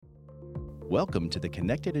Welcome to the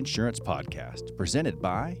Connected Insurance Podcast, presented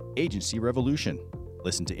by Agency Revolution.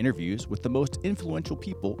 Listen to interviews with the most influential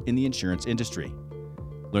people in the insurance industry.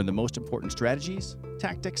 Learn the most important strategies,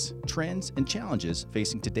 tactics, trends, and challenges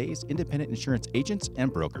facing today's independent insurance agents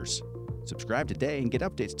and brokers. Subscribe today and get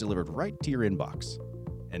updates delivered right to your inbox.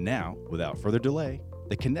 And now, without further delay,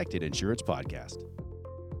 the Connected Insurance Podcast.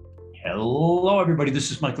 Hello, everybody.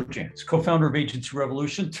 This is Michael Jantz, co-founder of Agency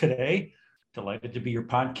Revolution. Today, delighted to be your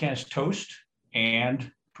podcast host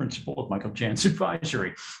and principal of Michael Jantz Advisory.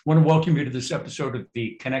 I want to welcome you to this episode of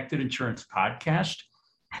the Connected Insurance Podcast,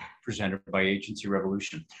 presented by Agency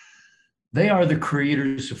Revolution. They are the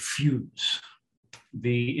creators of Fuse,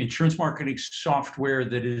 the insurance marketing software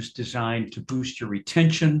that is designed to boost your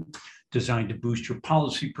retention, designed to boost your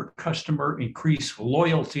policy per customer, increase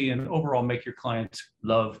loyalty, and overall make your clients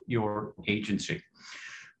love your agency.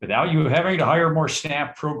 Without you having to hire more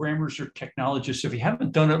staff, programmers, or technologists, if you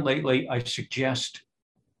haven't done it lately, I suggest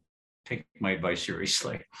take my advice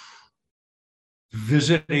seriously.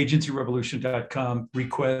 Visit agencyrevolution.com,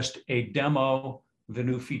 request a demo. The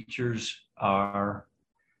new features are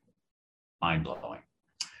mind-blowing.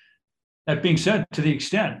 That being said, to the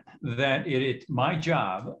extent that it's my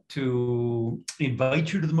job to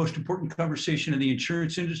invite you to the most important conversation in the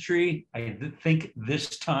insurance industry, I think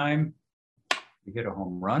this time we hit a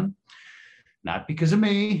home run, not because of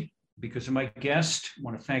me, because of my guest. I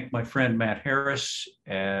want to thank my friend Matt Harris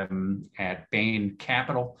at Bain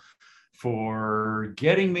Capital for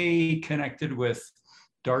getting me connected with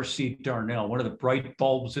Darci Darnell, one of the bright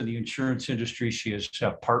bulbs in the insurance industry. She is a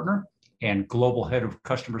partner and global head of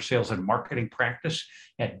customer sales and marketing practice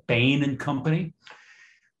at Bain Company.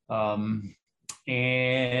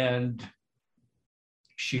 And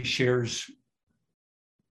she shares,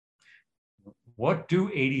 what do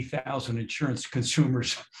 80,000 insurance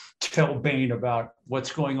consumers tell Bain about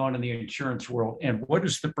what's going on in the insurance world, and what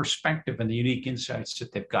is the perspective and the unique insights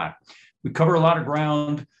that they've got? We cover a lot of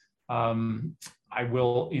ground. I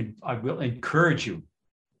will encourage you,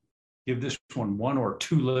 give this one or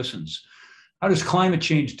two listens. How does climate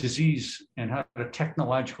change, disease, and how do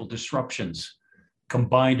technological disruptions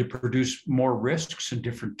combine to produce more risks and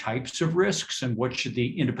different types of risks? And what should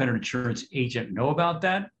the independent insurance agent know about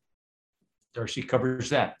that? Darci covers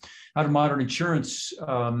that. How do modern insurance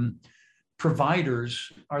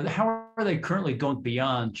providers, how are they currently going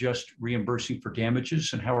beyond just reimbursing for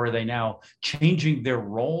damages, and how are they now changing their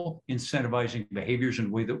role, incentivizing behaviors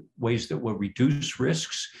in ways that will reduce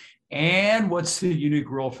risks? And what's the unique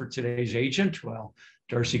role for today's agent? Well,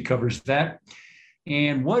 Darci covers that.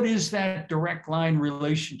 And what is that direct line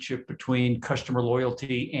relationship between customer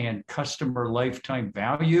loyalty and customer lifetime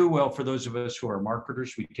value? Well, for those of us who are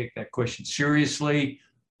marketers, we take that question seriously.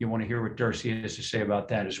 You want to hear what Darci has to say about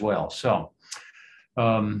that as well. So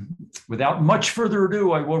without much further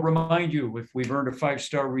ado, I will remind you, if we've earned a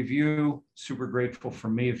 5-star review, super grateful for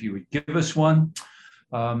me if you would give us one.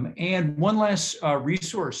 And one last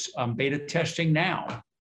resource, beta testing now.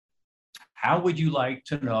 How would you like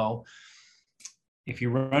to know, if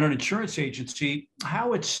you run an insurance agency,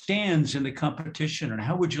 how it stands in the competition? And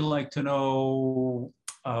how would you like to know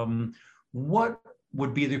what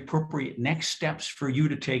would be the appropriate next steps for you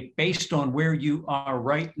to take based on where you are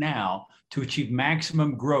right now to achieve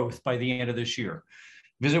maximum growth by the end of this year?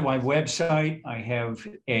 Visit my website. I have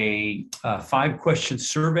a 5-question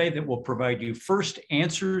survey that will provide you first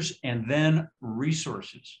answers and then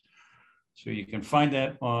resources. So you can find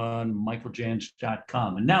that on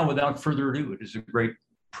michaeljantz.com. And now, without further ado, it is a great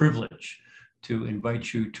privilege to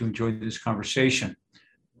invite you to enjoy this conversation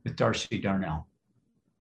with Darci Darnell.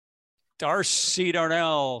 Darci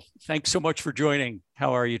Darnell, thanks so much for joining.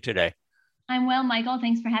 How are you today? I'm well, Michael.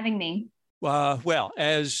 Thanks for having me. Well,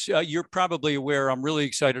 as you're probably aware, I'm really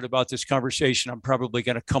excited about this conversation. I'm probably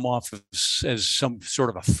going to come off as some sort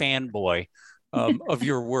of a fanboy of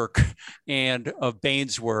your work and of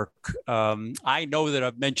Bain's work. I know that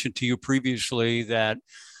I've mentioned to you previously that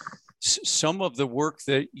some of the work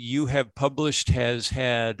that you have published has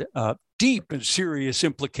had deep and serious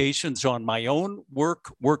implications on my own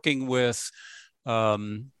work, working with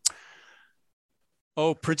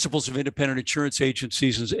principals of independent insurance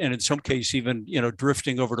agencies, and in some cases even,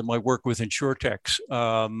 drifting over to my work with insurtechs.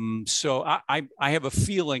 So I have a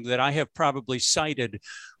feeling that I have probably cited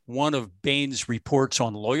one of Bain's reports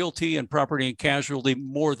on loyalty and property and casualty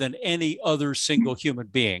more than any other single human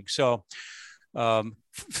being. So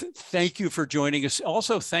thank you for joining us.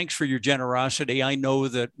 Also, thanks for your generosity. I know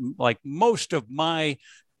that, like most of my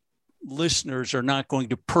listeners, are not going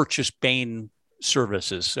to purchase Bain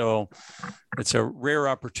services. So it's a rare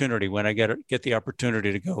opportunity when I get the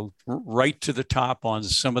opportunity to go right to the top on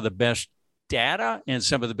some of the best data and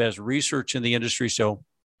some of the best research in the industry. So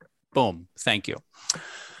boom, thank you.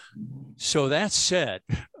 So that said,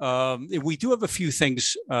 we do have a few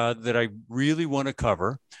things that I really want to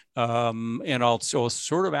cover, and I'll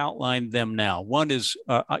sort of outline them now. One is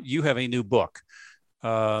you have a new book,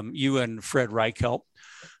 you and Fred Reichelt,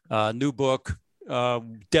 new book.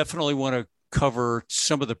 Definitely want to cover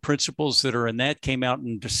some of the principles that are in that. Came out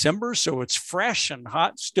in December, so it's fresh and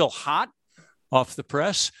hot, still hot off the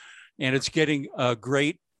press, and it's getting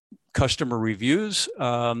great customer reviews.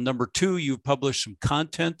 Number two, you've published some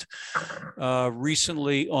content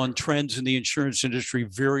recently on trends in the insurance industry,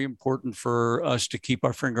 very important for us to keep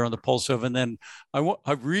our finger on the pulse of. And then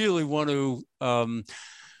I really want to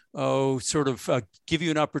give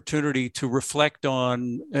you an opportunity to reflect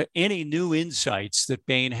on any new insights that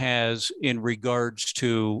Bain has in regards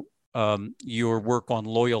to your work on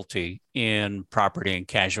loyalty in property and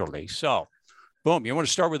casualty. So, boom, you want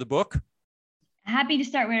to start with the book? Happy to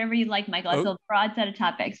start wherever you'd like, Michael. It's a broad set of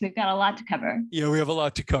topics. We've got a lot to cover. Yeah, we have a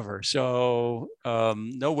lot to cover. So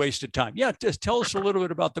no wasted time. Yeah, just tell us a little bit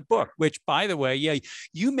about the book, which, by the way, yeah,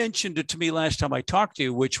 you mentioned it to me last time I talked to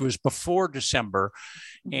you, which was before December,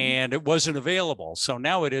 and it wasn't available. So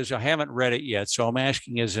now it is. I haven't read it yet. So I'm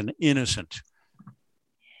asking as an innocent.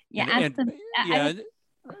 Yeah,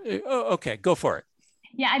 okay, go for it.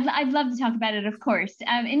 Yeah, I'd love to talk about it, of course.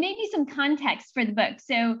 And maybe some context for the book.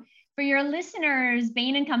 So for your listeners,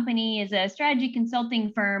 Bain Company is a strategy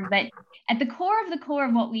consulting firm, but at the core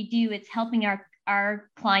of what we do, it's helping our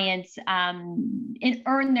clients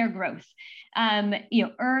earn their growth,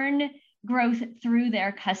 earn growth through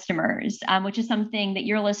their customers, which is something that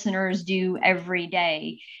your listeners do every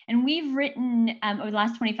day. And we've written over the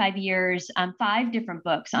last 25 years, 5 different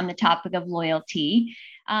books on the topic of loyalty.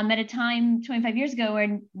 At a time 25 years ago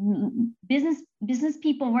when business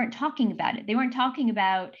people weren't talking about it. They weren't talking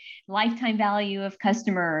about lifetime value of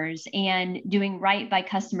customers and doing right by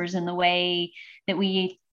customers in the way that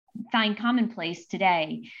we find commonplace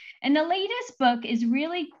today. And the latest book is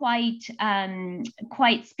really quite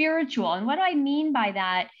spiritual. And what do I mean by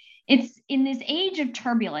that? It's in this age of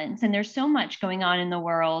turbulence, and there's so much going on in the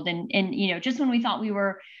world. And just when we thought we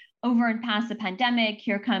were over and past the pandemic,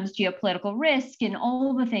 here comes geopolitical risk and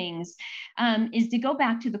all the things, is to go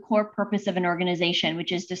back to the core purpose of an organization,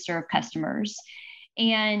 which is to serve customers,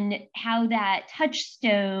 and how that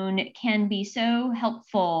touchstone can be so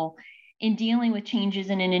helpful in dealing with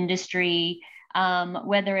changes in an industry,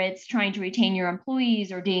 whether it's trying to retain your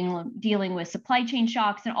employees or dealing with supply chain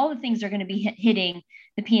shocks and all the things that are going to be hitting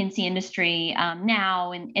the P&C industry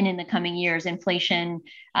now and in the coming years, inflation,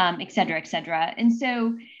 et cetera, et cetera. And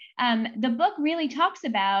so the book really talks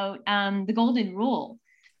about the golden rule,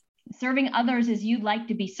 serving others as you'd like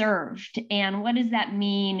to be served. And what does that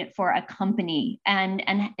mean for a company? And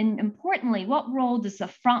importantly, what role does the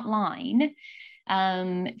front line,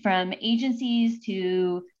 from agencies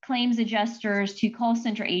to claims adjusters to call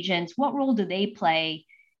center agents, what role do they play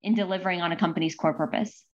in delivering on a company's core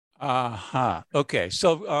purpose? Okay.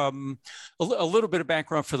 So a little bit of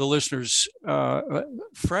background for the listeners.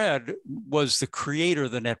 Fred was the creator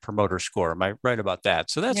of the Net Promoter Score. Am I right about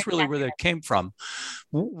that? So that's really where that came from,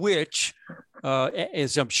 which,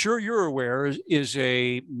 as I'm sure you're aware, is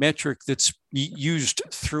a metric that's used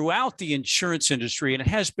throughout the insurance industry, and it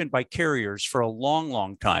has been by carriers for a long,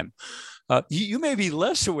 long time. You may be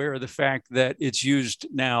less aware of the fact that it's used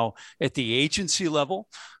now at the agency level,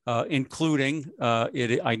 including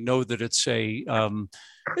I know that it's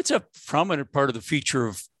a prominent part of the feature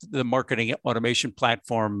of the marketing automation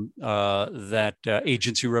platform that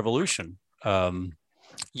Agency Revolution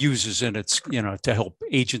uses in its, to help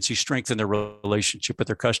agencies strengthen their relationship with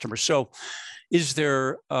their customers. So is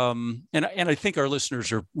there, and I think our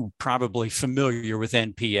listeners are probably familiar with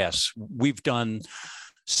NPS. We've done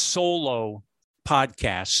solo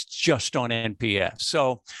podcasts just on NPS.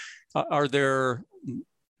 So are there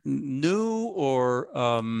new or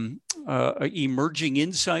emerging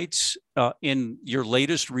insights in your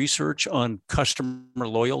latest research on customer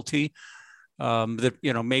loyalty that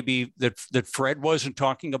maybe that Fred wasn't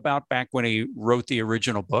talking about back when he wrote the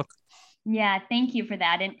original book? Yeah, thank you for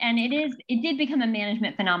that. And it did become a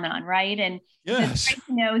management phenomenon, right? And yes, it's great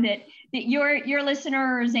to know that your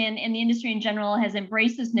listeners and the industry in general has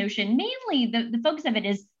embraced this notion. Mainly the focus of it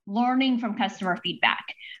is learning from customer feedback,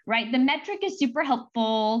 right? The metric is super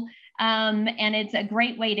helpful. And it's a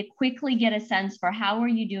great way to quickly get a sense for how are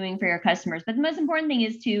you doing for your customers. But the most important thing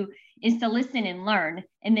is to listen and learn,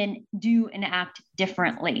 and then do and act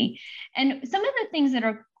differently. And some of the things that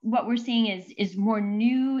are what we're seeing is more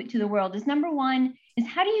new to the world is, number one, is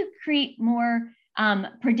how do you create more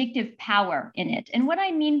predictive power in it. And what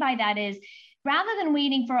I mean by that is, rather than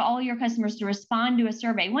waiting for all your customers to respond to a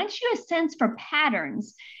survey, once you have a sense for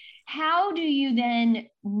patterns, how do you then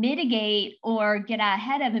mitigate or get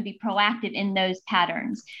ahead of and be proactive in those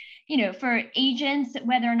patterns? For agents,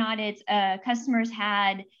 whether or not it's customers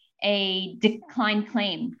had a declined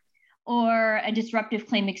claim or a disruptive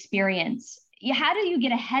claim experience, how do you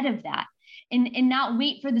get ahead of that? And not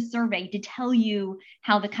wait for the survey to tell you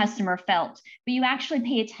how the customer felt, but you actually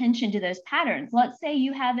pay attention to those patterns. Let's say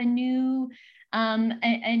you have a new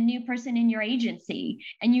person in your agency,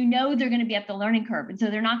 and they're going to be up the learning curve, and so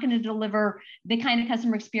they're not going to deliver the kind of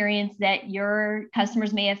customer experience that your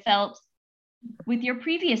customers may have felt with your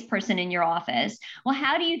previous person in your office. Well,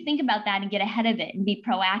 how do you think about that and get ahead of it and be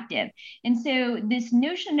proactive? And so this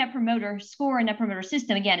notion of Net Promoter Score and Net Promoter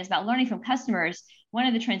System, again, is about learning from customers. One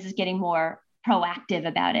of the trends is getting more proactive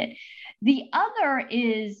about it. The other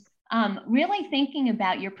is really thinking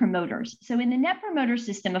about your promoters. So in the Net Promoter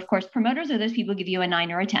System, of course, promoters are those people who give you a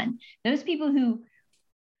 9 or a 10. Those people who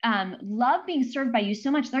love being served by you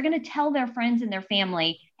so much, they're going to tell their friends and their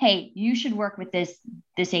family, hey, you should work with this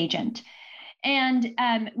agent. And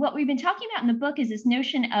what we've been talking about in the book is this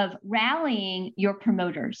notion of rallying your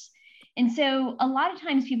promoters. And so a lot of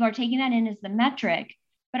times people are taking that in as the metric,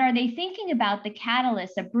 but are they thinking about the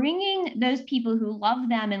catalyst of bringing those people who love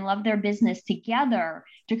them and love their business together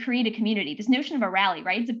to create a community? This notion of a rally,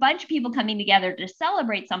 right? It's a bunch of people coming together to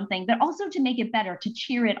celebrate something, but also to make it better, to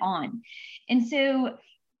cheer it on. And so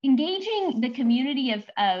engaging the community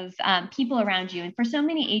of people around you. And for so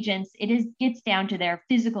many agents, gets down to their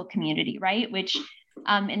physical community, right? Which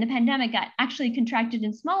in the pandemic got actually contracted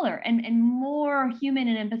and smaller and more human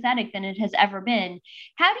and empathetic than it has ever been.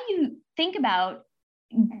 How do you think about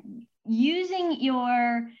using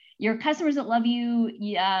your customers that love you,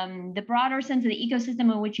 the broader sense of the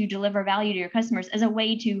ecosystem in which you deliver value to your customers as a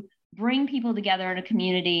way to bring people together in a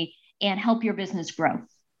community and help your business grow?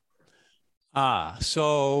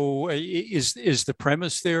 So is the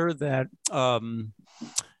premise there that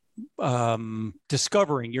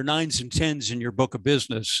discovering your 9s and 10s in your book of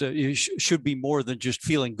business should be more than just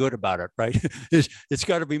feeling good about it, right? It's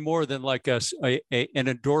got to be more than like an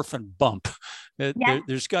endorphin bump.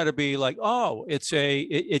 There's got to be like,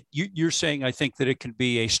 you're saying, I think that it can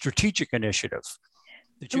be a strategic initiative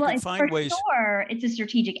that you can find ways. Sure, it's a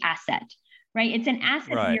strategic asset. Right. It's an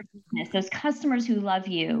asset to your business, those customers who love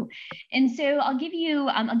you. And so I'll give you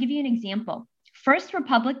an example. First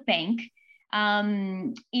Republic Bank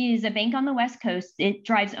is a bank on the West Coast. It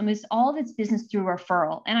drives almost all of its business through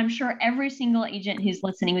referral. And I'm sure every single agent who's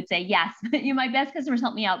listening would say, yes, my best customers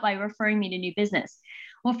help me out by referring me to new business.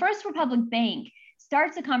 Well, First Republic Bank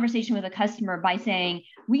starts a conversation with a customer by saying,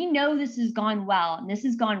 we know this has gone well and this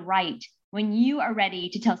has gone right when you are ready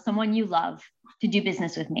to tell someone you love to do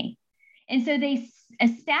business with me. And so they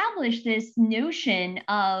establish this notion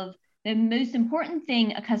of the most important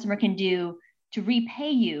thing a customer can do to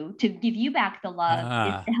repay you, to give you back the love,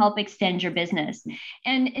 is to help extend your business.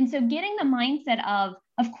 And so getting the mindset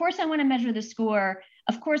of course, I want to measure the score.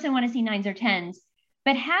 Of course, I want to see 9s or 10s.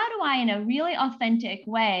 But how do I, in a really authentic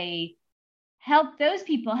way, help those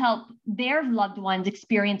people help their loved ones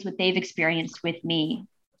experience what they've experienced with me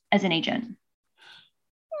as an agent?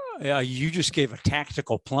 You just gave a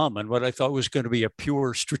tactical plumb on what I thought was going to be a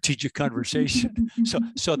pure strategic conversation.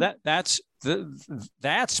 So that's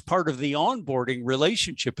part of the onboarding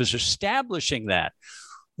relationship, is establishing that.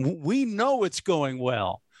 We know it's going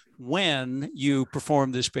well when you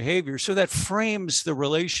perform this behavior. So that frames the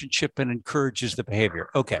relationship and encourages the behavior.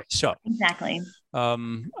 Okay, so exactly.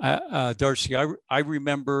 Darci, I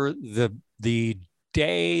remember the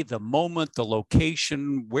day, the moment, the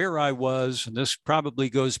location, where I was, and this probably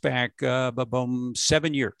goes back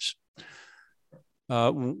 7 years,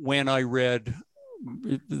 when I read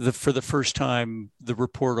for the first time the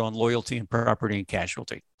report on loyalty and property and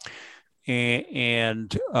casualty.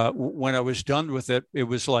 And when I was done with it, it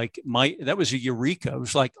was like that was a eureka. It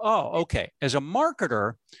was like, oh, okay. As a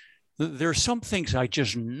marketer, there are some things I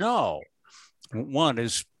just know. One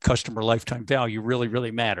is customer lifetime value really,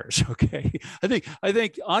 really matters. Okay, I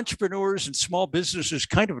think entrepreneurs and small businesses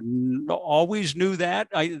kind of always knew that.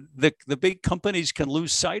 The big companies can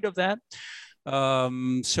lose sight of that.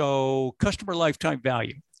 So customer lifetime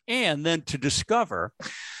value, and then to discover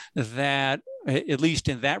that, at least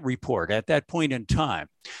in that report at that point in time,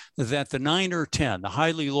 that the 9 or 10, the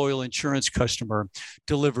highly loyal insurance customer,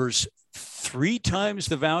 delivers 3 times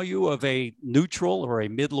the value of a neutral or a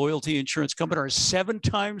mid-loyalty insurance company, or 7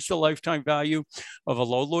 times the lifetime value of a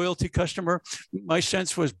low loyalty customer. My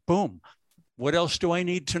sense was, boom, what else do I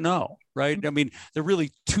need to know? right? I mean, there are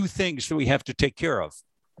really two things that we have to take care of: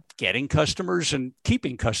 getting customers and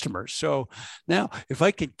keeping customers. So now if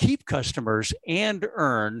I can keep customers and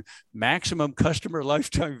earn maximum customer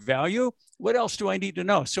lifetime value, what else do I need to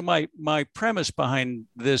know? So my premise behind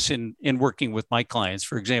this in working with my clients,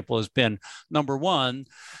 for example, has been, number one,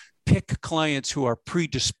 pick clients who are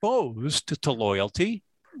predisposed to loyalty.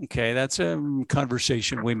 Okay, that's a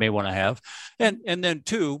conversation we may want to have. And then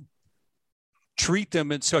two, treat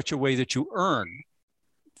them in such a way that you earn,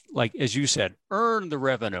 like, as you said, earn the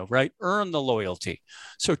revenue, right? Earn the loyalty.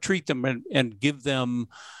 So treat them and give them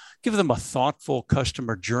a thoughtful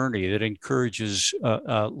customer journey that encourages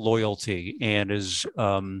loyalty and is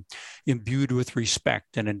imbued with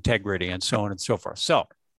respect and integrity and so on and so forth. So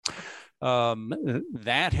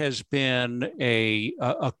that has been a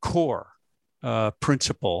core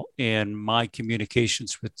principle in my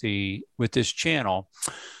communications with this channel.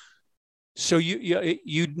 So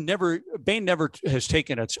Bain never has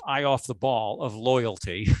taken its eye off the ball of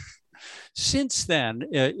loyalty. Since then,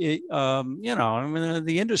 I mean,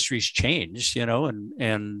 the industry's changed,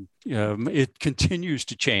 and it continues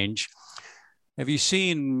to change. Have you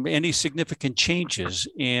seen any significant changes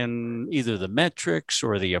in either the metrics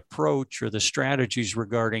or the approach or the strategies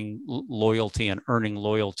regarding loyalty and earning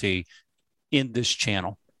loyalty in this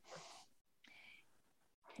channel?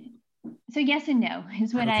 So yes and no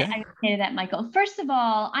is what I would say to that, Michael. First of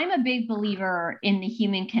all, I'm a big believer in the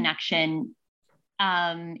human connection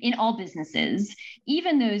in all businesses,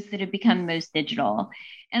 even those that have become most digital.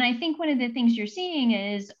 And I think one of the things you're seeing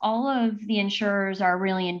is all of the insurers are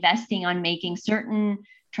really investing on making certain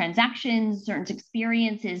transactions, certain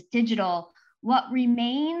experiences digital. What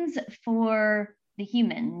remains for the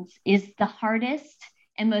humans is the hardest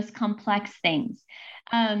and most complex things.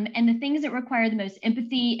 And the things that require the most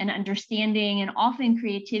empathy and understanding and often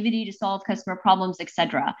creativity to solve customer problems, et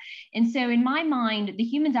cetera. And so in my mind, the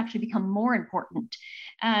humans actually become more important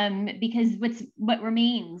because what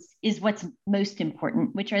remains is what's most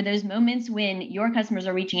important, which are those moments when your customers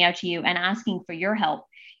are reaching out to you and asking for your help,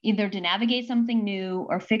 either to navigate something new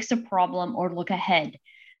or fix a problem or look ahead.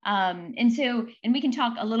 And we can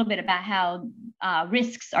talk a little bit about how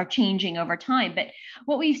risks are changing over time. But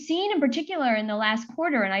what we've seen in particular in the last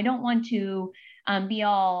quarter, and I don't want to be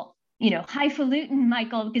all, highfalutin,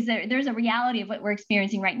 Michael, because there's a reality of what we're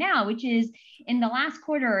experiencing right now, which is in the last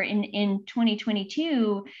quarter in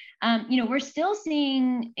 2022, we're still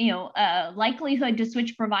seeing, likelihood to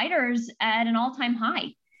switch providers at an all-time high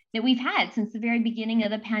that we've had since the very beginning of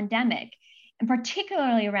the pandemic, and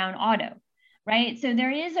particularly around auto. Right. So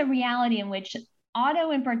there is a reality in which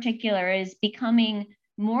auto in particular is becoming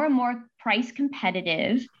more and more price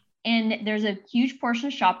competitive. And there's a huge portion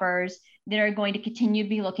of shoppers that are going to continue to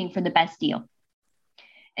be looking for the best deal.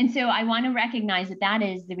 And so I want to recognize that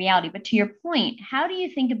is the reality. But to your point, how do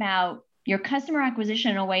you think about your customer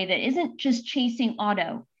acquisition in a way that isn't just chasing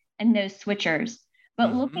auto and those switchers,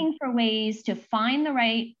 but looking for ways to find the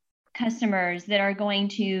right customers that are going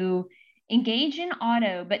to engage in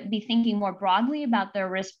auto, but be thinking more broadly about their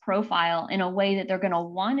risk profile in a way that they're going to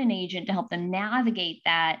want an agent to help them navigate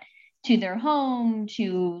that to their home,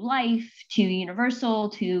 to life, to universal,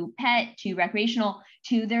 to pet, to recreational,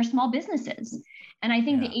 to their small businesses. And I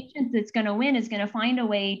think the agent that's going to win is going to find a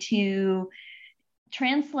way to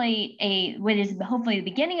translate what is hopefully the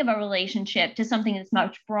beginning of a relationship to something that's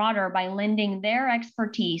much broader by lending their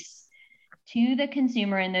expertise to the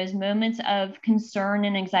consumer in those moments of concern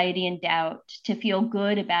and anxiety and doubt to feel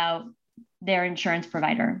good about their insurance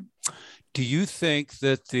provider. Do you think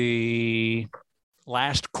that the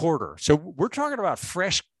last quarter, so we're talking about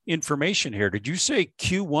fresh information here. Did you say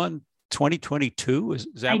Q1 2022? Is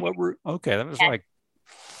that what we're, okay. That was like,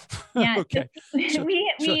 okay.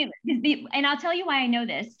 And I'll tell you why I know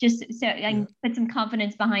this, just so I can put some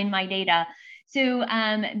confidence behind my data. So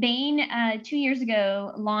Bain 2 years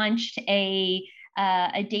ago launched a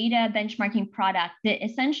data benchmarking product that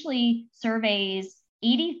essentially surveys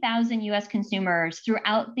 80,000 US consumers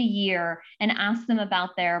throughout the year and asks them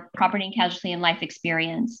about their property and casualty and life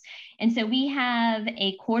experience. And so we have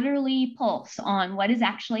a quarterly pulse on what is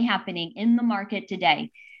actually happening in the market today.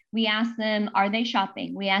 We ask them, are they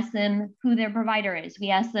shopping? We ask them who their provider is. We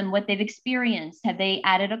ask them what they've experienced. Have they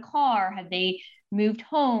added a car? Have they moved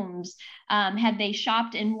homes? Have they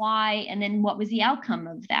shopped and why? And then what was the outcome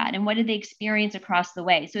of that? And what did they experience across the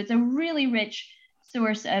way? So it's a really rich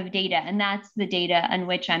source of data. And that's the data on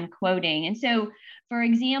which I'm quoting. And so, for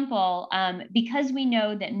example, because we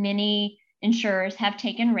know that many insurers have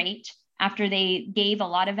taken rate after they gave a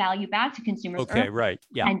lot of value back to consumers right.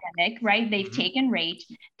 Yeah. Pandemic, right? They've taken rate.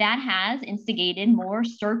 That has instigated more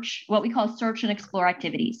search, what we call search and explore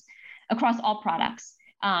activities. across all products,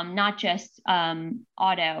 not just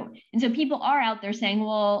auto. And so people are out there saying,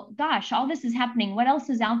 well, gosh, all this is happening. What else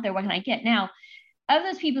is out there? What can I get? Now, of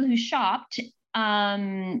those people who shopped,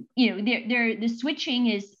 the switching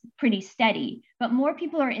is pretty steady, but more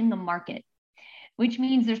people are in the market, which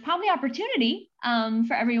means there's probably opportunity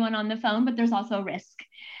for everyone on the phone, but there's also risk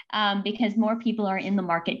because more people are in the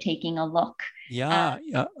market taking a look.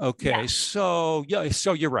 Okay. So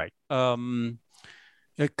you're right.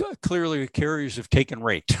 Clearly, carriers have taken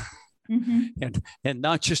rate. Mm-hmm. And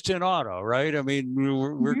not just in auto, right? I mean,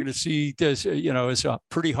 we're going to see this, it's a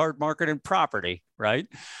pretty hard market in property, right?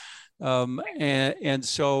 And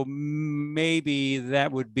so maybe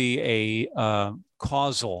that would be a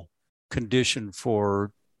causal condition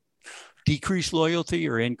for decreased loyalty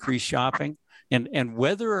or increased shopping. And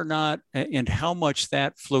whether or not and how much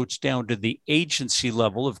that floats down to the agency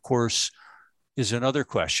level, of course, is another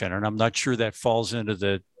question. And I'm not sure that falls into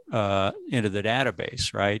the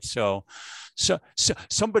database, right? So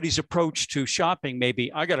somebody's approach to shopping may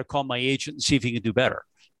be, I got to call my agent and see if he can do better.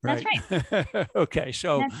 Right? That's right. Okay,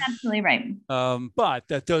 so that's absolutely right. But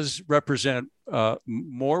that does represent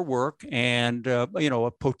more work and a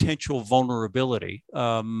potential vulnerability.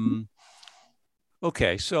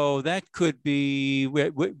 Okay, so that could be.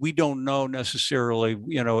 We don't know necessarily.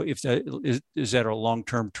 If that is that a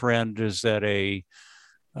long-term trend? Is that a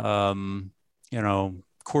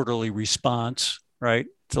quarterly response? Right.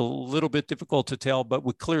 It's a little bit difficult to tell, but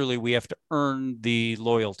clearly we have to earn the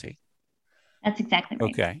loyalty. That's exactly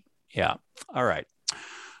right. Okay. Yeah. All right.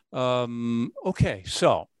 Okay.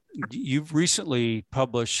 So you've recently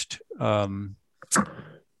published a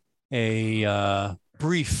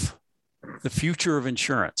brief, The Future of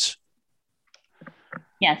Insurance.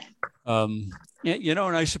 Yes. And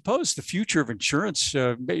I suppose the future of insurance,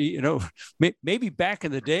 maybe back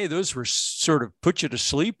in the day, those were sort of put you to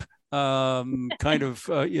sleep. The kind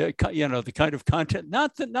of content,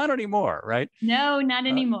 not anymore, right? No, not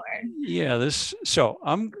anymore.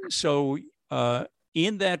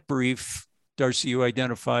 In that brief, Darci, you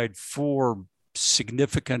identified 4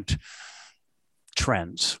 significant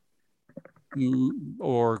trends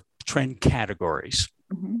or trend categories.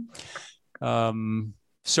 Mm-hmm.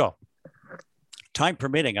 So time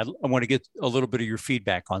permitting, I want to get a little bit of your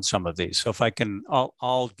feedback on some of these. So if I can,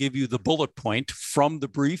 I'll give you the bullet point from the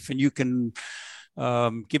brief and you can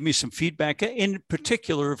give me some feedback. In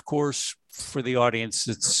particular, of course, for the audience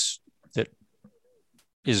that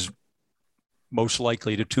is most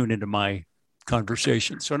likely to tune into my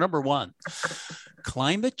conversation. So number 1,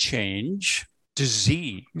 climate change,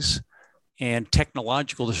 disease, and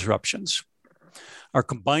technological disruptions are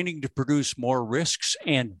combining to produce more risks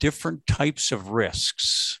and different types of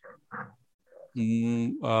risks.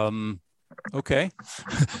 Okay,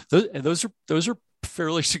 those are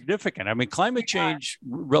fairly significant. I mean, climate change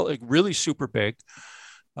really super big.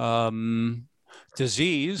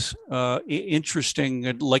 Disease, interesting.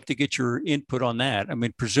 I'd like to get your input on that. I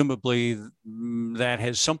mean, presumably that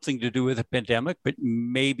has something to do with a pandemic, but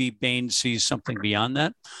maybe Bain sees something beyond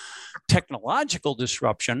that. Technological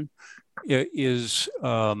disruption is,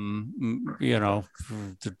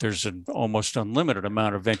 there's an almost unlimited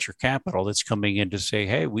amount of venture capital that's coming in to say,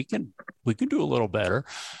 hey, we can do a little better.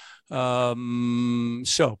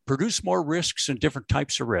 So produce more risks and different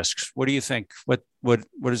types of risks. What do you think? What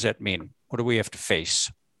does that mean? What do we have to face?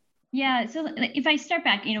 Yeah. So if I start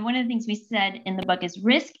back, one of the things we said in the book is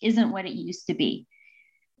risk isn't what it used to be.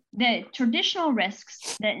 The traditional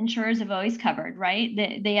risks that insurers have always covered, right?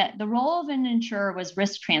 The role of an insurer was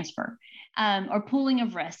risk transfer or pooling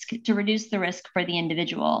of risk to reduce the risk for the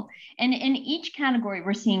individual. And in each category,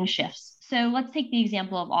 we're seeing shifts. So let's take the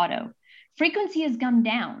example of auto. Frequency has come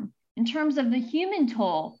down. In terms of the human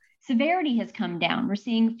toll, severity has come down. We're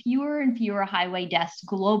seeing fewer and fewer highway deaths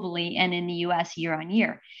globally and in the US year on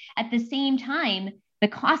year. At the same time, the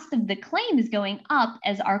cost of the claim is going up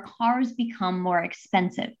as our cars become more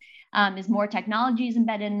expensive. As more technology is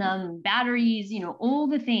embedded in them, batteries, all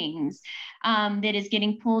the things that is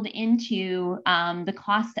getting pulled into the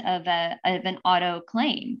cost of an auto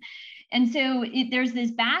claim. And so there's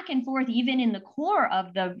this back and forth, even in the core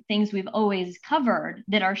of the things we've always covered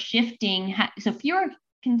that are shifting. So fewer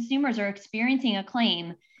consumers are experiencing a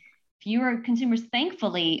claim. Fewer consumers,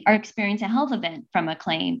 thankfully, are experiencing a health event from a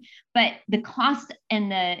claim, but the cost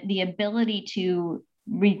and the ability to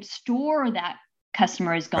restore that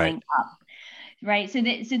customer is going up, right? So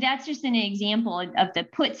that's just an example of the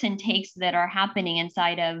puts and takes that are happening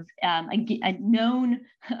inside of a known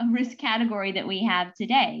risk category that we have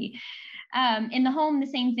today. In the home, the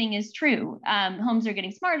same thing is true. Homes are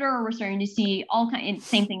getting smarter. We're starting to see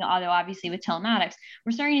same thing, although obviously with telematics,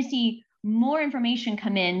 we're starting to see more information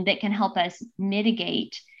come in that can help us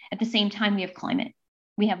mitigate. At the same time, we have climate.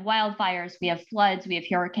 We have wildfires, we have floods, we have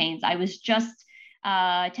hurricanes. I was just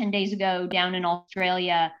 10 days ago down in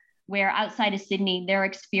Australia, where outside of Sydney, they're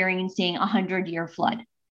experiencing a 100-year flood.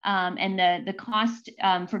 And the cost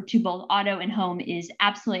to both auto and home is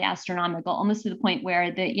absolutely astronomical, almost to the point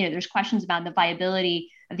where there's questions about the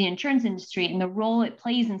viability of the insurance industry and the role it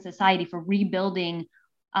plays in society for rebuilding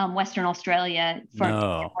Western Australia for a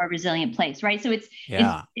more resilient place, right? So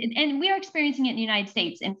and we are experiencing it in the United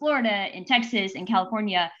States, in Florida, in Texas, in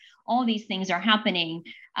California. All these things are happening,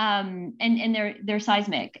 and they're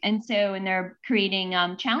seismic, and they're creating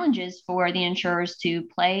challenges for the insurers to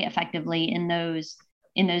play effectively in those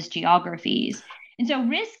geographies. And so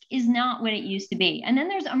risk is not what it used to be. And then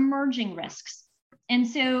there's emerging risks. And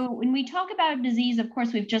so when we talk about disease, of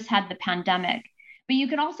course, we've just had the pandemic, but you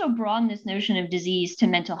could also broaden this notion of disease to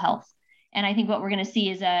mental health. And I think what we're going to see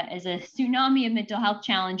is a tsunami of mental health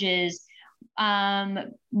challenges,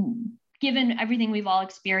 given everything we've all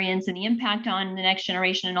experienced and the impact on the next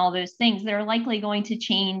generation and all those things that are likely going to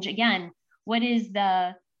change. Again, what is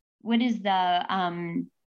the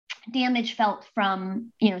damage felt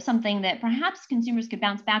from something that perhaps consumers could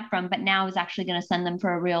bounce back from, but now is actually going to send them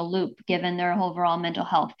for a real loop given their overall mental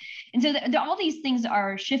health. And so all these things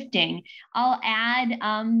are shifting. I'll add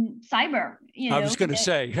cyber. I was going to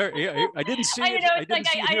say, I didn't see it.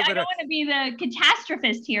 I don't want to be the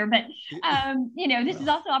catastrophist here, but this is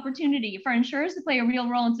also opportunity for insurers to play a real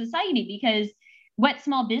role in society, because what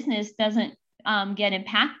small business doesn't get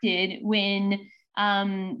impacted when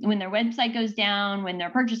their website goes down, when their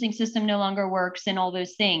purchasing system no longer works, and all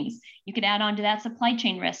those things. You could add on to that supply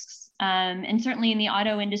chain risks. And certainly in the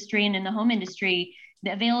auto industry and in the home industry,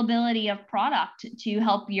 the availability of product to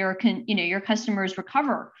help your customers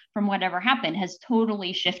recover from whatever happened has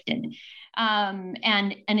totally shifted.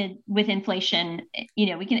 With inflation, we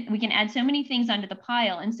can add so many things onto the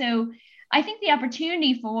pile. And so I think the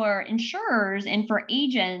opportunity for insurers and for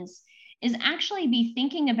agents is actually be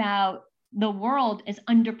thinking about the world is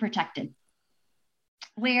underprotected,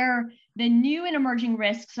 where the new and emerging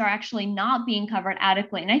risks are actually not being covered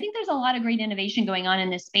adequately. And I think there's a lot of great innovation going on in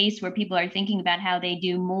this space where people are thinking about how they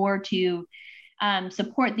do more to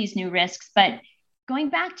support these new risks. But going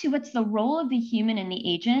back to what's the role of the human and the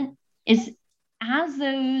agent is, as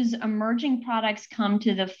those emerging products come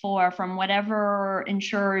to the fore from whatever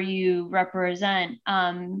insurer you represent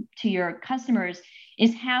to your customers,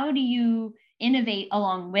 is how do you innovate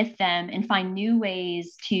along with them and find new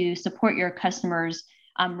ways to support your customers'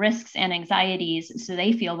 risks and anxieties so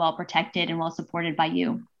they feel well protected and well supported by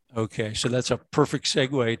you. Okay, so that's a perfect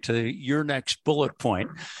segue to your next bullet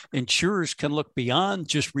point. Insurers can look beyond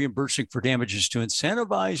just reimbursing for damages to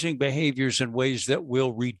incentivizing behaviors in ways that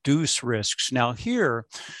will reduce risks. Now here,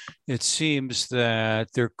 it seems that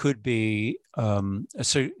there could be a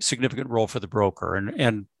significant role for the broker.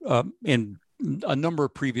 And in a number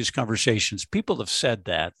of previous conversations, people have said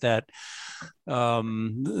that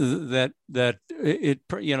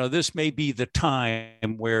this may be the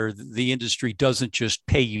time where the industry doesn't just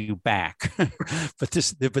pay you back, but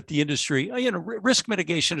the industry, risk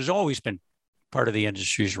mitigation has always been part of the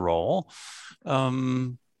industry's role.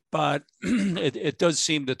 But it does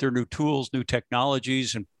seem that there are new tools, new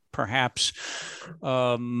technologies, and perhaps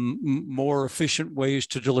more efficient ways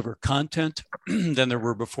to deliver content than there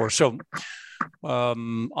were before. So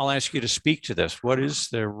I'll ask you to speak to this. What is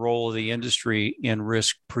the role of the industry in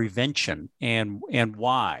risk prevention, and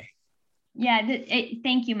why? Yeah,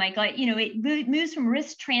 thank you, Michael. It moves from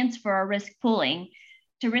risk transfer or risk pooling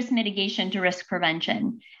to risk mitigation to risk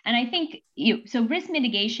prevention. And I think, so risk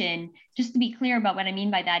mitigation, just to be clear about what I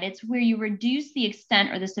mean by that, it's where you reduce the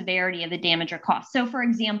extent or the severity of the damage or cost. So for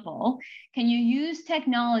example, can you use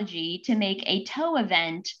technology to make a tow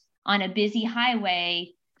event on a busy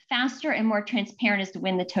highway faster and more transparent as to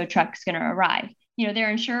when the tow truck is going to arrive? There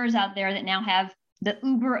are insurers out there that now have the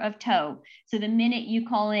Uber of tow. So the minute you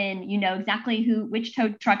call in, you know exactly which tow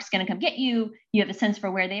truck's going to come get you. You have a sense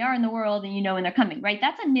for where they are in the world, and you know when they're coming, right?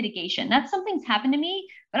 That's a mitigation. That's something's happened to me,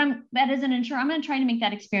 but as an insurer, I'm going to try to make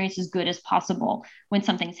that experience as good as possible when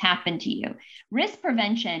something's happened to you. Risk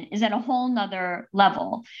prevention is at a whole nother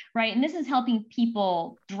level, right? And this is helping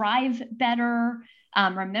people drive better,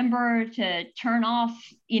 remember to turn off,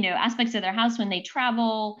 aspects of their house when they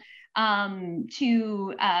travel,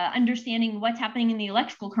 to understanding what's happening in the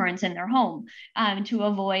electrical currents in their home, to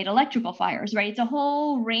avoid electrical fires, right? It's a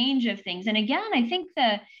whole range of things. And again, I think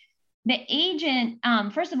the agent,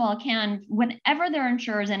 first of all, can, whenever their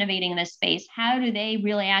insurer is innovating in this space, how do they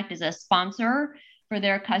really act as a sponsor for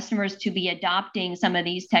their customers to be adopting some of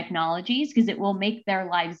these technologies, because it will make their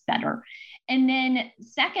lives better. And then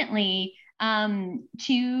secondly,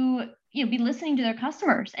 to be listening to their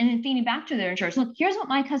customers and then feeding back to their insurers. Look, here's what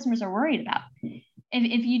my customers are worried about.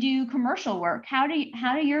 If you do commercial work, how do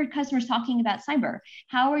your customers talking about cyber?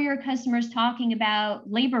 How are your customers talking about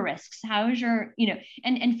labor risks? How is your,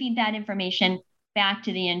 and feed that information back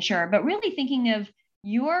to the insurer, but really thinking of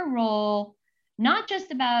your role, not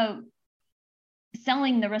just about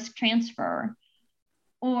selling the risk transfer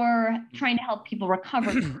or trying to help people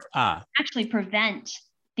recover, actually prevent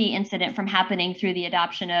the incident from happening through the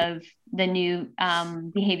adoption of the new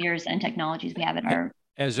behaviors and technologies we have at our.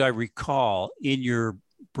 As I recall, in your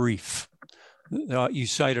brief, you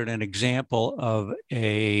cited an example of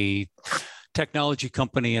a technology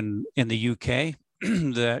company in the UK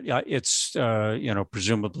that it's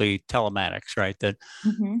presumably telematics, right?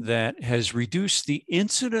 That has reduced the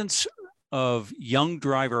incidence of young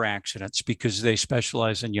driver accidents, because they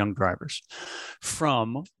specialize in young drivers,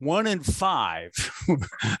 from 1 in 5.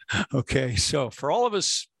 Okay, so for all of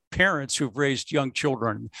us parents who've raised young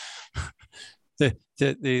children, that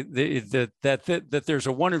there's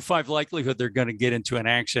a 1 in 5 likelihood they're going to get into an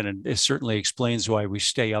accident. It certainly explains why we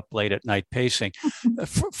stay up late at night pacing.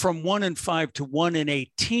 From 1 in 5 to 1 in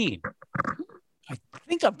 18. I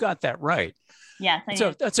think I've got that right. Yes.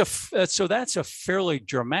 So that's a fairly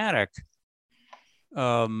dramatic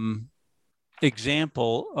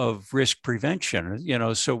example of risk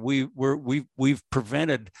prevention. So we've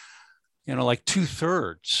prevented, like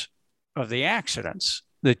 2/3 of the accidents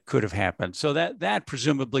that could have happened. So that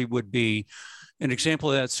presumably would be an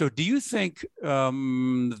example of that. So do you think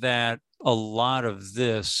that a lot of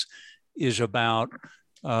this is about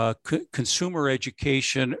consumer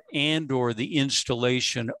education and or the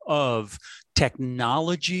installation of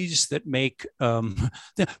technologies that make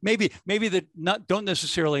maybe that don't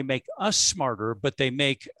necessarily make us smarter, but they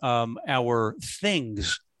make our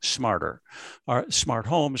things smarter? Our smart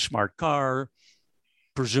home, smart car,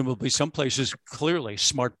 presumably some places clearly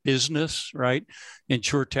smart business, right?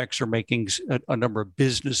 Insurtechs are making a number of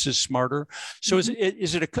businesses smarter. So is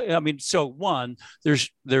it so one,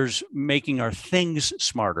 there's making our things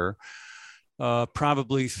smarter,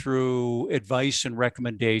 probably through advice and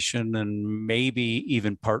recommendation and maybe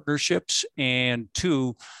even partnerships, and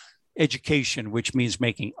two, education, which means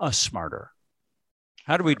making us smarter.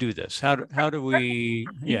 How do we do this? How do we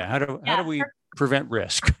prevent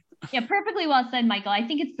risk? Yeah, perfectly well said, Michael. I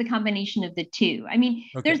think it's the combination of the two.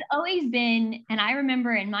 There's always been, and I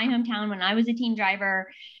remember in my hometown when I was a teen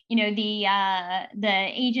driver, the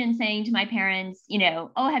agent saying to my parents,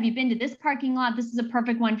 oh, have you been to this parking lot? This is a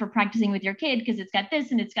perfect one for practicing with your kid because it's got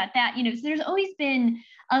this and it's got that. So there's always been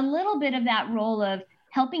a little bit of that role of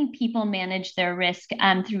helping people manage their risk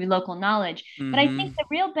through local knowledge. But I think the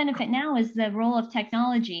real benefit now is the role of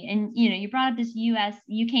technology. And, you brought up this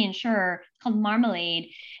UK insurer called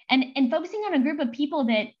Marmalade, and focusing on a group of people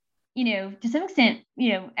that, to some extent,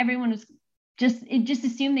 everyone was just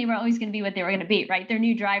assumed they were always going to be what they were going to be, right? They're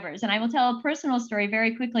new drivers. And I will tell a personal story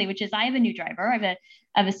very quickly, which is I have a new driver. I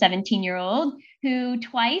have a 17-year-old who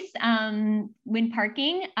twice, when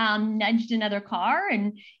parking, nudged another car,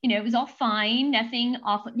 and it was all fine, nothing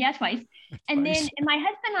awful. Yeah, twice. And my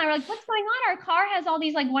husband and I were like, "What's going on? Our car has all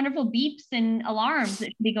these like wonderful beeps and alarms that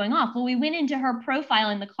should be going off." Well, we went into her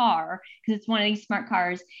profile in the car because it's one of these smart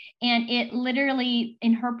cars, and it literally,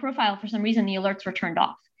 in her profile, for some reason, the alerts were turned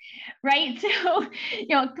off. Right. So, we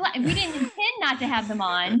didn't intend not to have them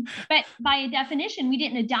on, but by definition, we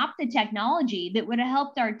didn't adopt the technology that would have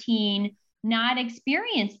helped our teen not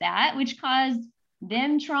experience that, which caused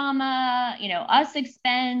them trauma, us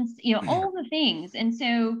expense, all the things. And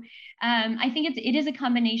so I think it is a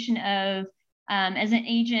combination of, as an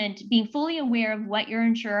agent, being fully aware of what your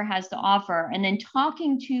insurer has to offer, and then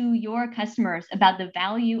talking to your customers about the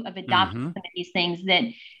value of adopting some of these things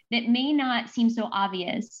that may not seem so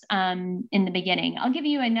obvious in the beginning. I'll give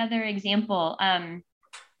you another example. And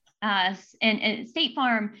State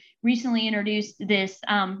Farm recently introduced this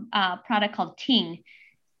product called Ting,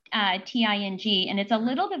 Ting, and it's a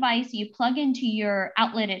little device you plug into your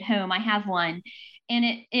outlet at home. I have one, and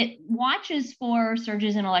it watches for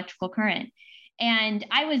surges in electrical current. And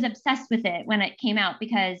I was obsessed with it when it came out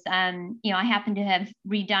because, I happened to have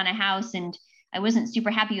redone a house, and I wasn't super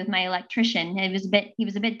happy with my electrician. He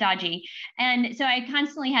was a bit dodgy. And so I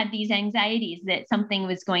constantly had these anxieties that something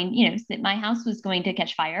was going, that my house was going to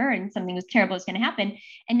catch fire and something was terrible was going to happen.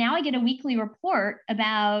 And now I get a weekly report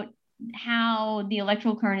about how the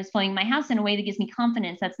electrical current is flowing in my house in a way that gives me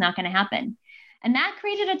confidence that's not going to happen. And that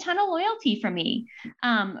created a ton of loyalty for me,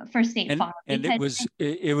 for State Farm. And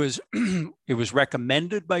it was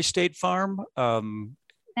recommended by State Farm.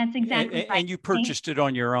 That's exactly right. And you purchased it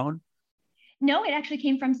on your own? No, it actually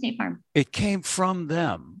came from State Farm. It came from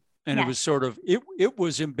them, and yes. It was sort of it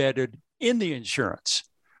was embedded in the insurance.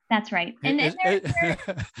 That's right. And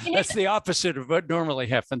that's the opposite of what normally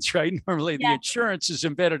happens, right? Normally the insurance is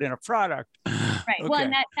embedded in a product. Right. Okay. Well,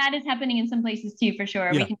 and that is happening in some places too, for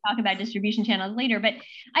sure. Yeah. We can talk about distribution channels later, but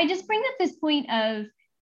I just bring up this point of,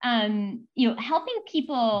 helping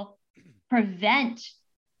people prevent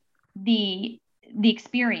the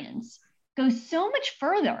experience goes so much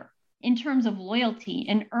further in terms of loyalty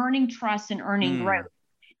and earning trust and earning growth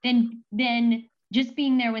than just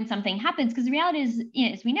being there when something happens. Because the reality is,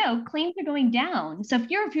 as we know, claims are going down. So if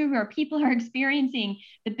people are experiencing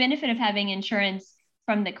the benefit of having insurance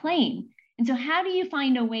from the claim. And so how do you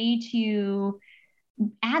find a way to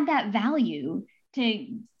add that value to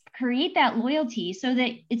create that loyalty so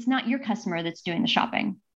that it's not your customer that's doing the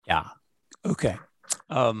shopping? Yeah. Okay.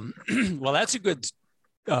 Well, that's a good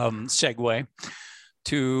segue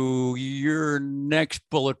to your next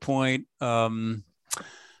bullet point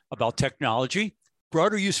about technology.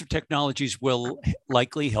 Broader use of technologies will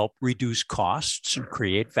likely help reduce costs and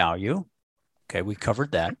create value. Okay, we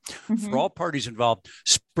covered that. Mm-hmm. For all parties involved,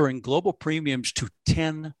 spurring global premiums to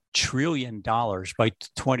 $10 trillion by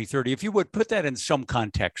 2030. If you would put that in some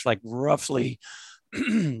context, like roughly,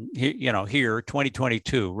 here,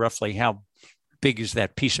 2022, roughly how big is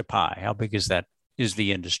that piece of pie? How big is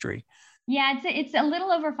the industry? Yeah, it's a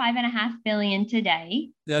little over $5.5 billion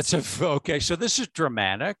today. Okay. So this is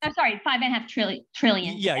dramatic. I'm sorry, $5.5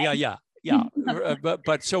 trillion. Yeah.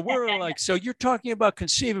 but so we're so you're talking about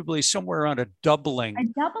conceivably somewhere around a doubling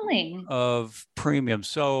of premium.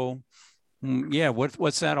 So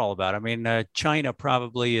what's that all about? I mean, China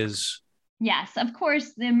probably is. Yes, of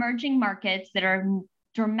course, the emerging markets that are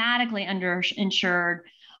dramatically underinsured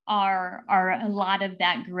are a lot of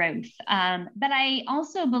that growth. But I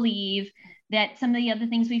also believe that some of the other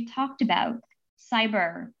things we've talked about,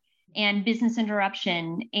 cyber and business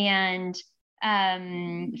interruption and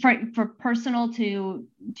for personal to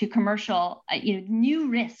commercial, new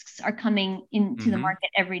risks are coming into the market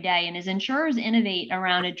every day. And as insurers innovate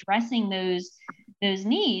around addressing those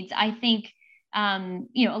needs, I think, a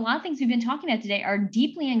lot of things we've been talking about today are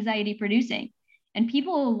deeply anxiety producing. And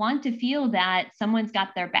people want to feel that someone's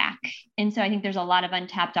got their back. And so I think there's a lot of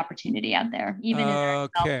untapped opportunity out there, even in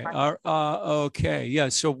okay. Yeah.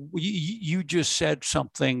 So you just said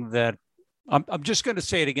something that I'm just going to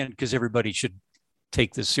say it again because everybody should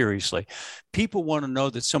take this seriously. People want to know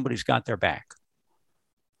that somebody's got their back.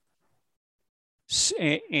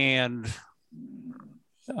 And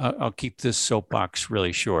I'll keep this soapbox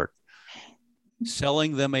really short.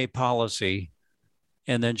 Selling them a policy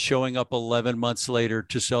and then showing up 11 months later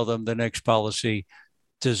to sell them the next policy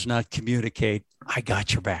does not communicate, I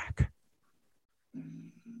got your back.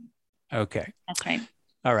 Okay. That's right.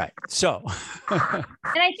 All right. So. And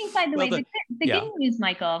I think, by the way, the good news,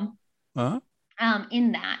 Michael,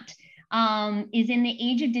 in that is in the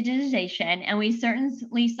age of digitization, and we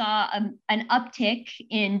certainly saw an uptick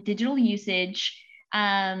in digital usage,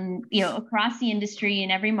 across the industry in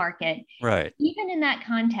every market. Right. Even in that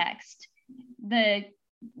context,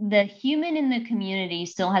 the human in the community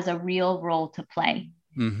still has a real role to play.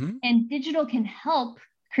 Mm-hmm. And digital can help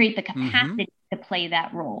create the capacity to play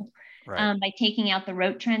that role. Right. By taking out the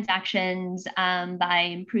rote transactions, by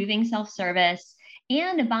improving self-service,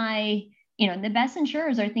 and by, the best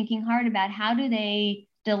insurers are thinking hard about how do they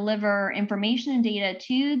deliver information and data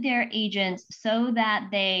to their agents so that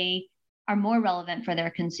they are more relevant for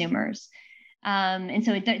their consumers. And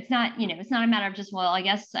so it's not a matter of just, well, I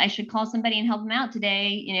guess I should call somebody and help them out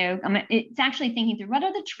today. It's actually thinking through what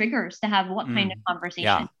are the triggers to have what kind of conversation.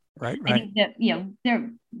 Yeah, right. I think that, they're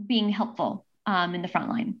being helpful in the front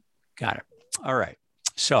line. Got it. All right.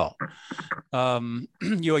 So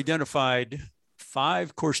you identified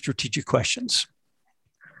 5 core strategic questions.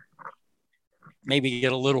 Maybe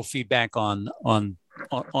get a little feedback on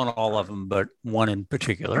all of them, but one in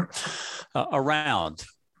particular around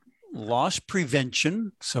loss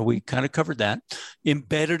prevention. So we kind of covered that.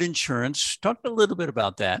 Embedded insurance. Talked a little bit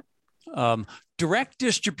about that. Direct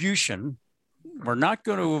distribution. We're not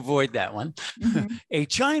going to avoid that one. Mm-hmm. A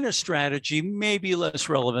China strategy may be less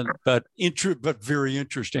relevant, but very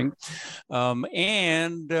interesting.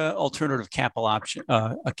 And alternative capital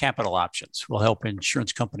options will help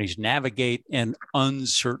insurance companies navigate an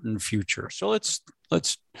uncertain future. So let's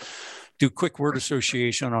do quick word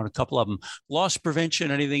association on a couple of them. Loss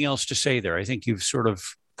prevention, anything else to say there? I think you've sort of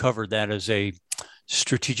covered that as a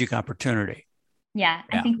strategic opportunity. Yeah,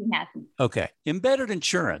 I think we have. Okay. Embedded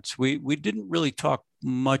insurance. We didn't really talk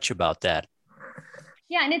much about that.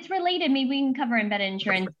 Yeah, and it's related. Maybe we can cover embedded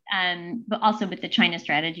insurance, but also with the China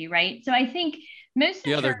strategy, right? So I think most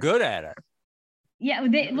they're good at it. Yeah,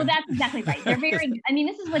 well, that's exactly right. They're very, I mean,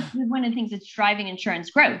 this is one of the things that's driving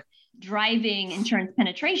insurance growth, driving insurance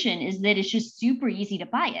penetration, is that it's just super easy to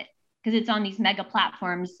buy it because it's on these mega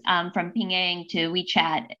platforms, from Ping An to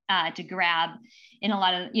WeChat to Grab, in a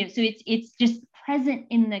lot of, so it's just present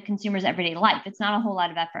in the consumer's everyday life. It's not a whole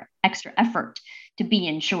lot of extra effort to be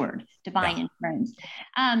insured, to buy insurance.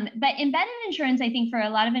 But embedded insurance, I think for a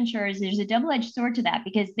lot of insurers, there's a double-edged sword to that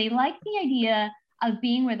because they like the idea of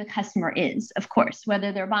being where the customer is, of course,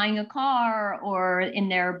 whether they're buying a car or in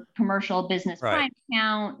their commercial business prime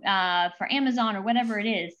account for Amazon or whatever it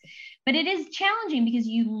is. But it is challenging because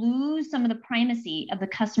you lose some of the primacy of the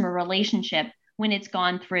customer relationship when it's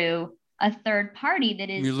gone through a third party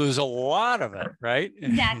that is. You lose a lot of it, right?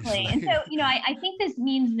 Exactly. And so, I think this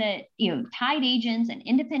means that, tied agents and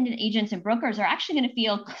independent agents and brokers are actually going to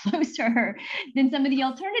feel closer than some of the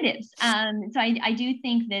alternatives. So I do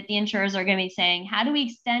think that the insurers are going to be saying, how do we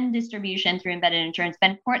extend distribution through embedded insurance?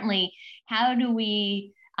 But importantly, how do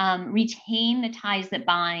we retain the ties that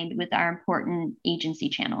bind with our important agency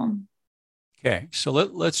channel? Okay. So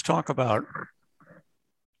let's talk about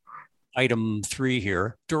item 3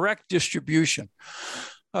 here, direct distribution.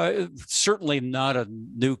 Certainly not a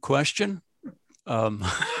new question.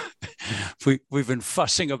 We've been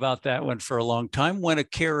fussing about that one for a long time. When a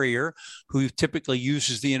carrier who typically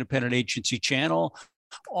uses the independent agency channel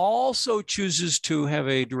also chooses to have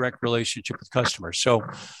a direct relationship with customers. So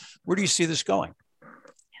where do you see this going?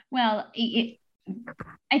 Well, I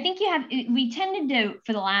think we tended to,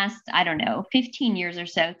 for the last, 15 years or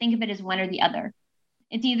so, think of it as one or the other.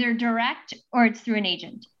 It's either direct or it's through an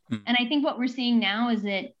agent. And I think what we're seeing now is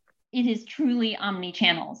that it is truly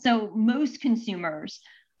omni-channel. So most consumers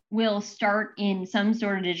will start in some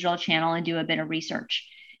sort of digital channel and do a bit of research.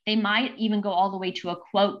 They might even go all the way to a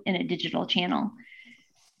quote in a digital channel.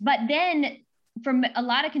 But then for a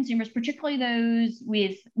lot of consumers, particularly those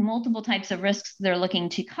with multiple types of risks they're looking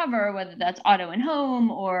to cover, whether that's auto and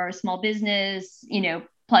home or small business,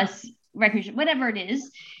 plus recreation, whatever it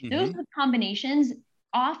is, those combinations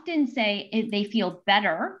often say they feel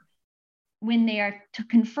better when they are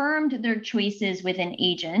confirmed their choices with an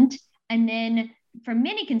agent. And then for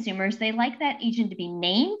many consumers, they like that agent to be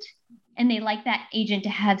named and they like that agent to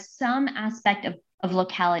have some aspect of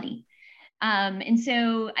locality. And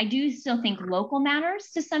so I do still think local matters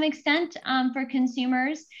to some extent for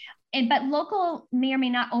consumers, but local may or may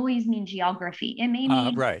not always mean geography. It may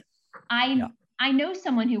mean I know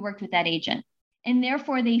someone who worked with that agent, and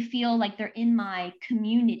therefore they feel like they're in my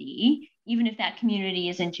community, even if that community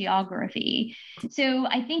is in geography. So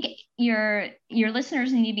I think your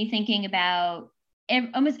listeners need to be thinking about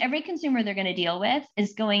almost every consumer they're going to deal with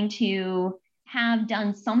is going to have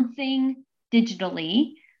done something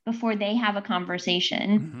digitally before they have a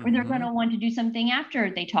conversation, or they're going to want to do something after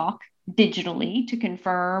they talk digitally to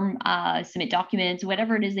confirm, submit documents,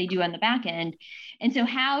 whatever it is they do on the back end. And so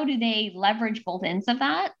how do they leverage both ends of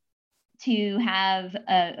that to have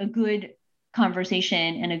a good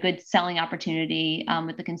conversation and a good selling opportunity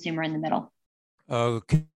with the consumer in the middle?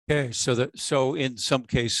 Okay, so in some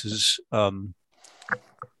cases, we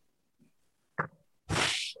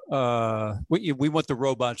want the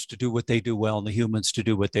robots to do what they do well and the humans to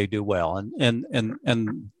do what they do well, and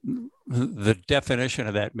the definition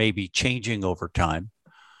of that may be changing over time,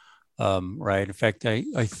 right? In fact, I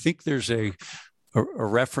think there's a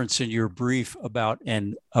reference in your brief about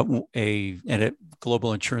a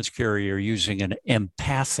global insurance carrier using an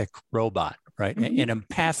empathic robot, right? An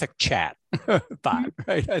empathic chat bot,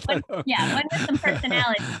 right? One with some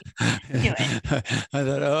personality to it. I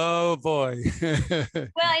thought, oh boy.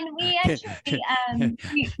 Well, and we actually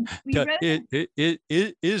we wrote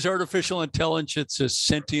is artificial intelligence a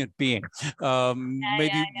sentient being?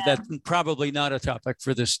 Maybe that's probably not a topic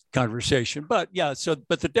for this conversation, but yeah.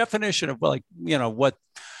 But the definition of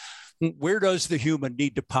where does the human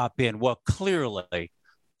need to pop in? Well, clearly,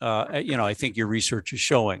 I think your research is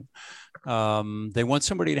showing they want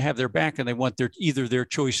somebody to have their back, and they want either their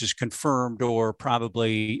choices confirmed or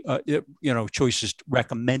probably choices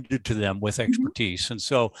recommended to them with expertise. And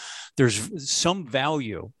so there's some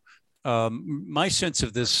value. My sense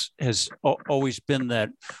of this has always been that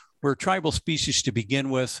we're a tribal species to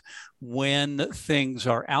begin with. When things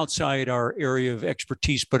are outside our area of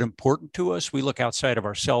expertise but important to us, we look outside of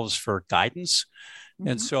ourselves for guidance.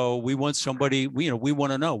 And so we want somebody, we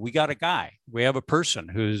want to know, we got a guy, we have a person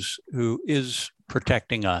who is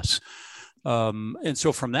protecting us. And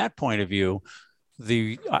so from that point of view,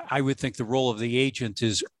 I would think the role of the agent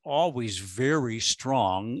is always very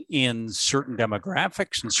strong in certain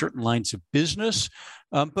demographics and certain lines of business,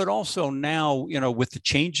 but also now, with the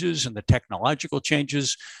changes and the technological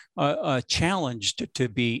changes, challenged to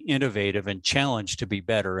be innovative and challenged to be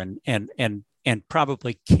better, and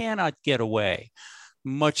probably cannot get away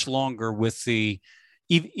much longer with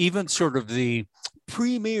even sort of the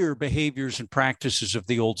premier behaviors and practices of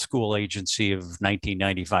the old school agency of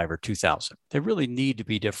 1995 or 2000. They really need to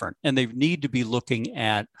be different, and they need to be looking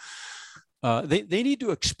at, they need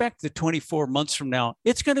to expect that 24 months from now,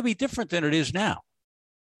 it's going to be different than it is now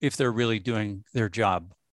if they're really doing their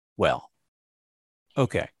job well.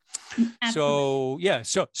 Okay. Absolutely.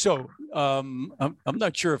 So I'm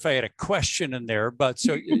not sure if I had a question in there, but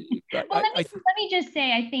so well, let me just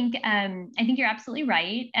say, I think you're absolutely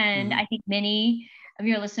right, and I think many of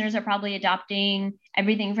your listeners are probably adopting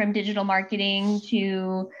everything from digital marketing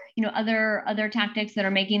to other tactics that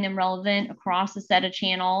are making them relevant across a set of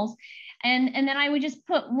channels, and then I would just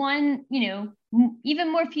put one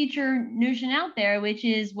even more future notion out there, which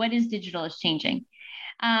is what is digital is changing.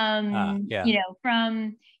 From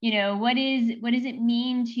what does it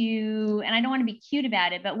mean to, and I don't want to be cute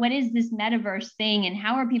about it, but what is this metaverse thing and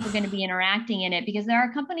how are people going to be interacting in it? Because there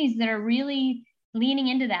are companies that are really leaning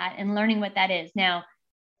into that and learning what that is. Now,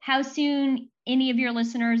 how soon any of your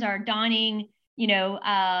listeners are donning,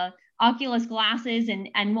 Oculus glasses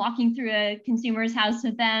and walking through a consumer's house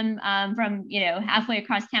with them from, halfway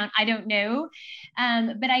across town, I don't know.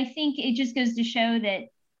 But I think it just goes to show that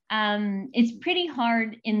it's pretty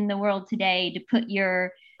hard in the world today to put to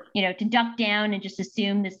duck down and just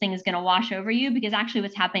assume this thing is going to wash over you, because actually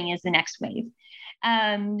what's happening is the next wave.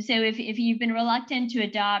 So if you've been reluctant to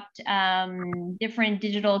adopt different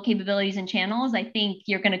digital capabilities and channels, I think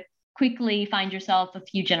you're going to quickly find yourself a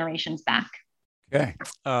few generations back. Okay.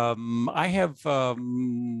 I have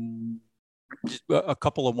just a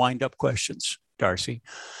couple of wind-up questions, Darci.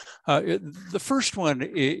 The first one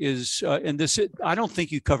is, and this, I don't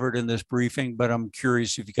think you covered in this briefing, but I'm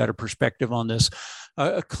curious if you got a perspective on this.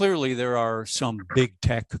 Clearly, there are some big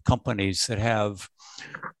tech companies that have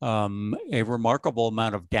a remarkable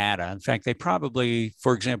amount of data. In fact, they probably,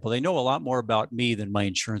 for example, they know a lot more about me than my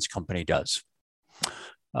insurance company does.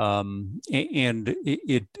 And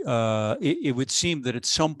it would seem that at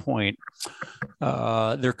some point,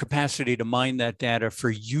 their capacity to mine that data for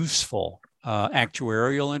useful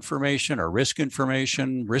actuarial information or risk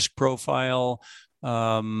information, risk profile,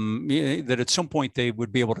 that at some point they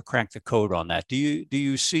would be able to crack the code on that. Do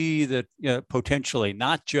you see that potentially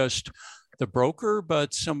not just the broker,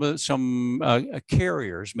 but some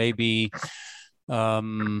carriers may be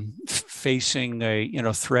facing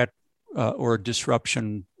a threat or a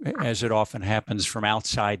disruption, as it often happens, from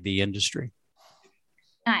outside the industry?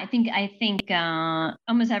 I think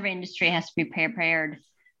almost every industry has to be prepared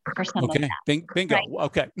for some of that. Bingo. Right?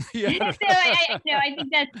 Okay. Yeah. I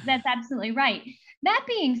think that's absolutely right. That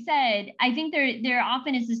being said, I think there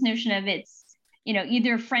often is this notion of it's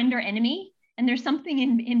either friend or enemy, and there's something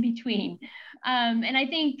in between. And I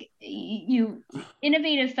think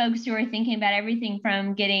innovative folks who are thinking about everything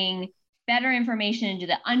from getting better information into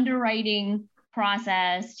the underwriting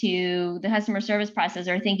process to the customer service process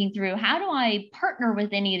are thinking through, how do I partner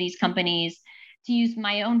with any of these companies to use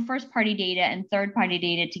my own first-party data and third-party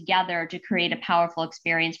data together to create a powerful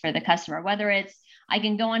experience for the customer. Whether it's I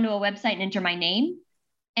can go onto a website and enter my name,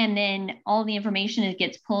 and then all the information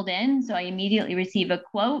gets pulled in, so I immediately receive a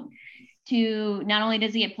quote. To not only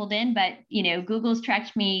does it get pulled in, but Google's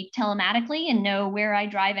tracked me telematically and know where I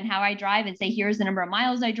drive and how I drive, and say here's the number of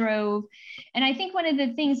miles I drove. And I think one of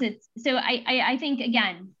the things I think,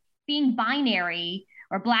 again, being binary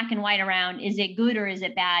or black and white around is it good or is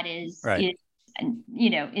it bad is right.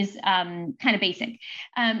 is kind of basic.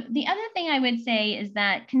 The other thing I would say is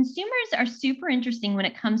that consumers are super interesting when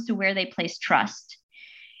it comes to where they place trust.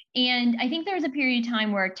 And I think there was a period of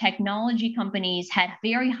time where technology companies had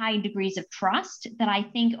very high degrees of trust that I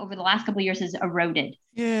think over the last couple of years has eroded.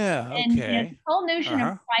 Yeah. Okay. And the whole notion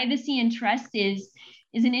of privacy and trust is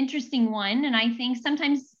an interesting one. And I think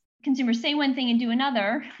sometimes consumers say one thing and do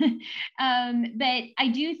another. But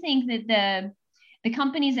I do think that the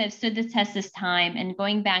companies that have stood the test this time, and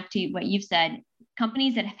going back to what you've said,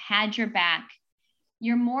 companies that have had your back,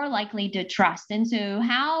 you're more likely to trust. And so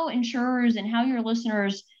how insurers and how your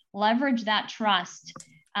listeners leverage that trust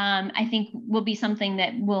I think will be something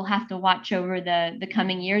that we'll have to watch over the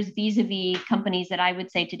coming years vis-a-vis companies that I would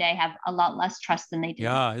say today have a lot less trust than they do.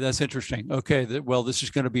 Yeah, that's interesting. Okay, well, this is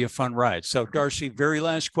going to be a fun ride. So, Darci, very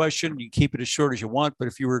last question. You keep it as short as you want, but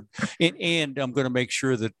if you were, and I'm going to make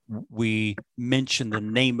sure that we mention the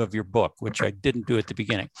name of your book, which I didn't do at the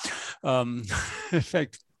beginning. In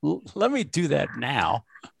fact, let me do that now.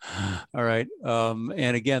 All right.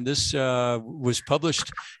 And again, this was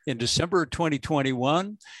published in December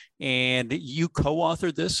 2021, and you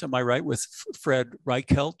co-authored this, am I right, with Fred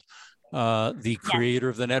Reichelt, the creator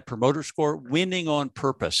of the Net Promoter Score, Winning on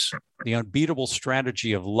Purpose, the unbeatable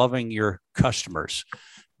strategy of loving your customers,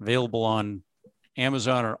 available on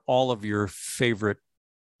Amazon or all of your favorite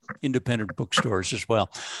independent bookstores as well.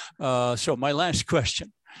 So my last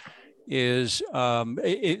question is,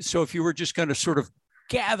 so if you were just going to sort of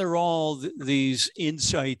gather all these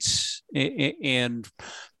insights and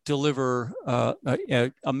deliver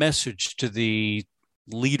a message to the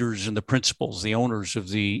leaders and the principals, the owners of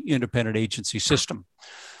the independent agency system,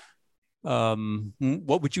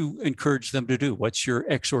 what would you encourage them to do? What's your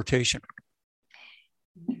exhortation?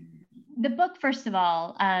 The book, first of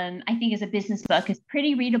all, I think as a business book is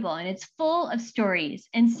pretty readable, and it's full of stories.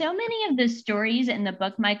 And so many of the stories in the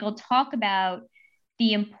book, Michael, talk about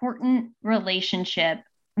the important relationship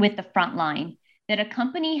with the front line that a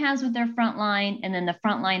company has with their front line, and then the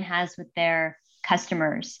front line has with their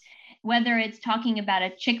customers. Whether it's talking about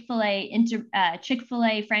a Chick-fil-A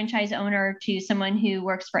franchise owner to someone who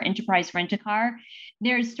works for Enterprise Rent-A-Car,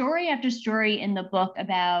 there's story after story in the book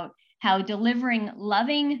about how delivering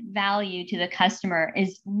loving value to the customer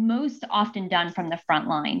is most often done from the front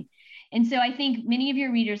line. And so I think many of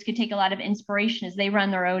your readers could take a lot of inspiration as they run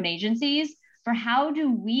their own agencies for how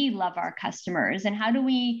do we love our customers, and how do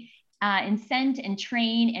we incent and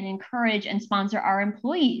train and encourage and sponsor our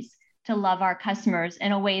employees to love our customers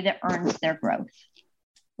in a way that earns their growth.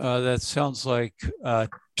 That sounds like a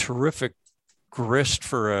terrific grist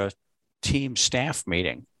for a team staff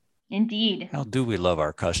meeting. Indeed. How do we love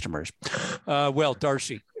our customers? Well,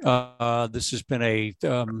 Darci, this has been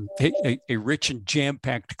a rich and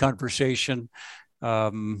jam-packed conversation.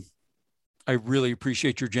 I really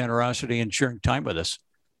appreciate your generosity and sharing time with us.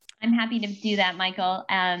 I'm happy to do that, Michael.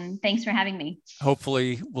 Thanks for having me.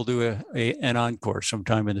 Hopefully we'll do an encore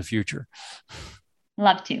sometime in the future.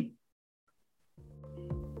 Love to.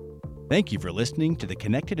 Thank you for listening to the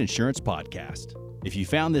Connected Insurance Podcast. If you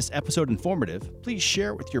found this episode informative, please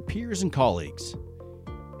share it with your peers and colleagues.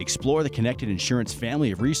 Explore the Connected Insurance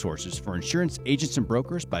family of resources for insurance agents and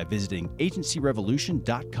brokers by visiting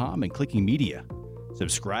agencyrevolution.com and clicking media.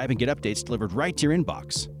 Subscribe and get updates delivered right to your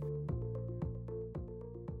inbox.